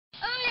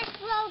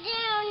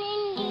down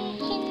and you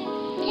can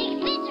take a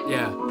picture.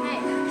 Yeah.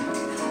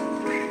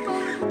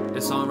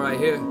 This song right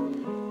here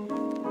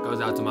goes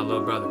out to my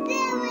little brother.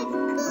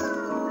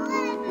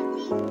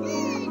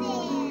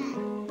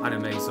 I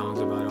done made songs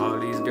about all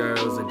these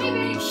girls that don't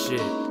mean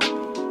shit.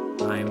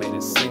 I ain't made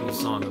a single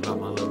song about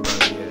my little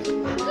brother yet.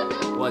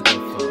 What the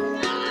fuck?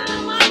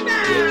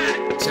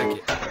 Yeah, check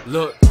it.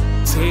 Look,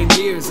 10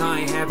 years I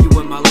ain't have you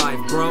in my life,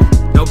 bro.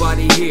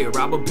 Nobody here,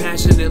 I would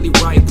passionately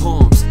write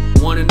poems.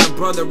 Wanting a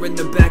brother in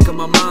the back of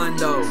my mind,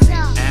 though.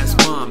 Ask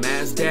mom,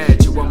 ask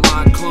dad, you are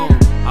my clone.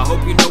 I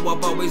hope you know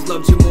I've always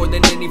loved you more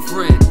than any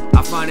friend.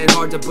 I find it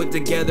hard to put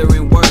together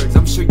in words.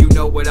 I'm sure you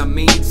know what I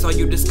mean. Saw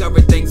you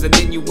discover things and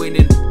then you went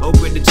and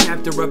opened a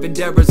chapter of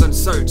endeavors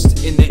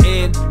unsearched. In the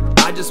end,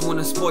 I just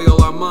wanna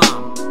spoil our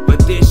mom, but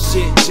this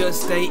shit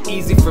just ain't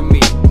easy for me.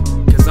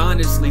 Cause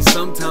honestly,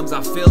 sometimes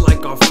I feel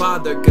like our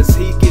father, cause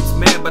he gets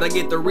mad, but I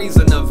get the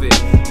reason of it.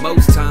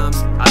 Most times,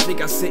 I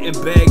think I sit and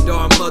begged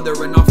our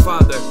mother and our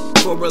father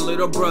for a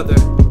little brother.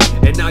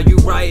 And now you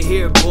right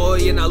here,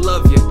 boy, and I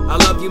love you. I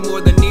love you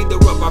more than either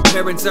of our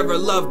parents ever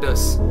loved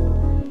us.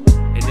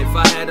 And if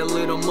I had a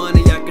little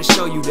money, I could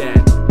show you that.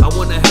 I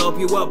wanna help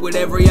you up with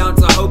every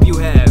ounce I hope you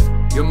have.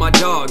 You're my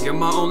dog, you're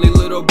my only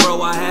little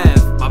bro I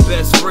have. My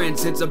best friend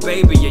since a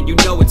baby, and you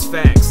know it's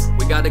facts.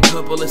 We got a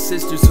couple of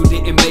sisters who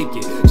didn't make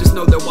it. Just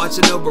know they're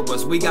watching over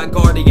us, we got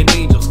guardian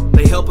angels.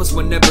 They help us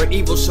whenever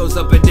evil shows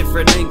up at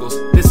different angles.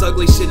 This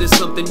ugly shit is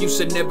something you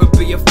should never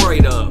be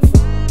afraid of.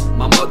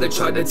 My mother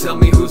tried to tell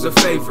me who's her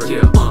favorite.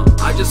 Yeah,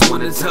 I just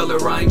wanna tell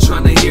her I ain't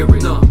tryna hear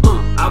it.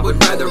 I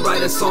would rather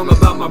write a song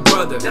about my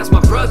brother. That's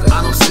my brother.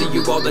 I don't see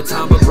you all the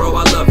time, but bro,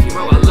 I love you.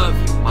 Bro, I love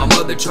you. My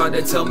mother tried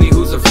to tell me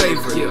who's her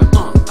favorite. Yeah,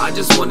 I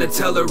just wanna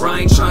tell her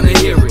I ain't tryna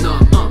hear it.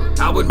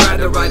 I would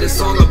rather write a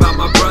song about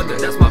my brother.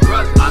 That's my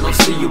brother. I don't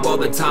see you all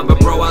the time, but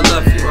bro, I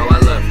love you. Bro, I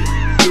love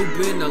you. You've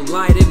been a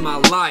light in my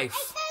life.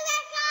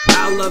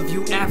 I'll love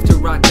you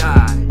after I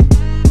die.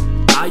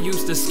 I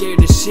used to scare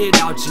the shit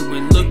out you,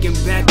 and looking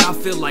back I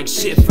feel like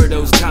shit for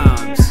those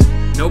times.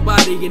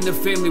 Nobody in the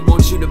family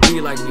wants you to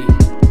be like me,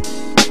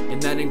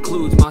 and that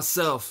includes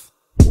myself.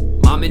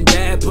 Mom and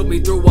dad put me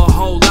through a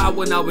whole lot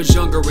when I was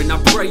younger, and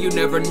I pray you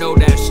never know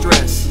that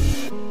stress.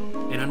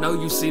 And I know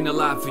you've seen a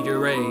lot for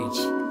your age.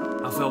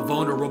 I felt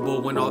vulnerable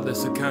when all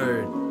this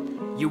occurred.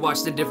 You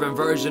watched a different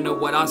version of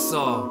what I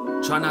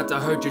saw. Try not to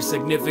hurt your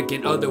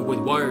significant other with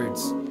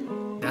words.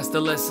 That's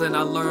the lesson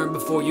I learned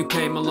before you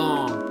came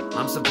along.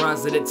 I'm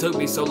surprised that it took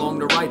me so long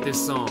to write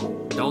this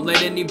song. Don't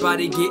let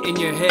anybody get in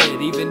your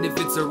head, even if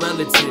it's a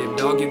relative.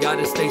 Dog, you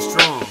gotta stay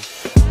strong.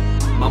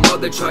 My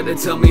mother tried to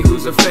tell me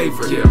who's her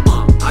favorite. Yeah,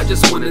 I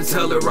just wanna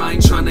tell her I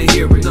ain't tryna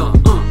hear it.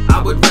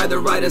 I would rather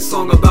write a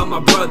song about my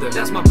brother.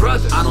 That's my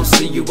brother. I don't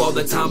see you all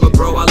the time, but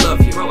bro, I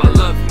love you. Bro, I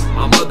love you.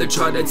 My mother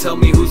tried to tell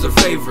me who's her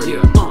favorite.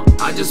 Yeah,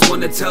 I just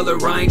wanna tell her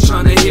I ain't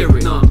tryna hear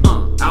it.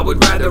 I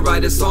would rather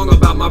write a song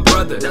about my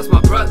brother. That's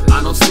my brother.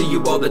 I don't see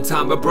you all the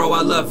time, but bro,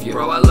 I love you.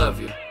 Bro, I love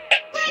you.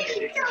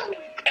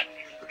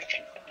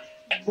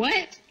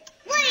 What?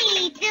 What are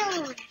you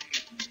doing?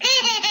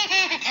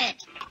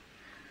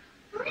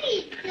 What are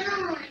you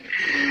doing?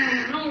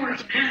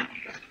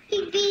 He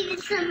beat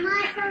us some money.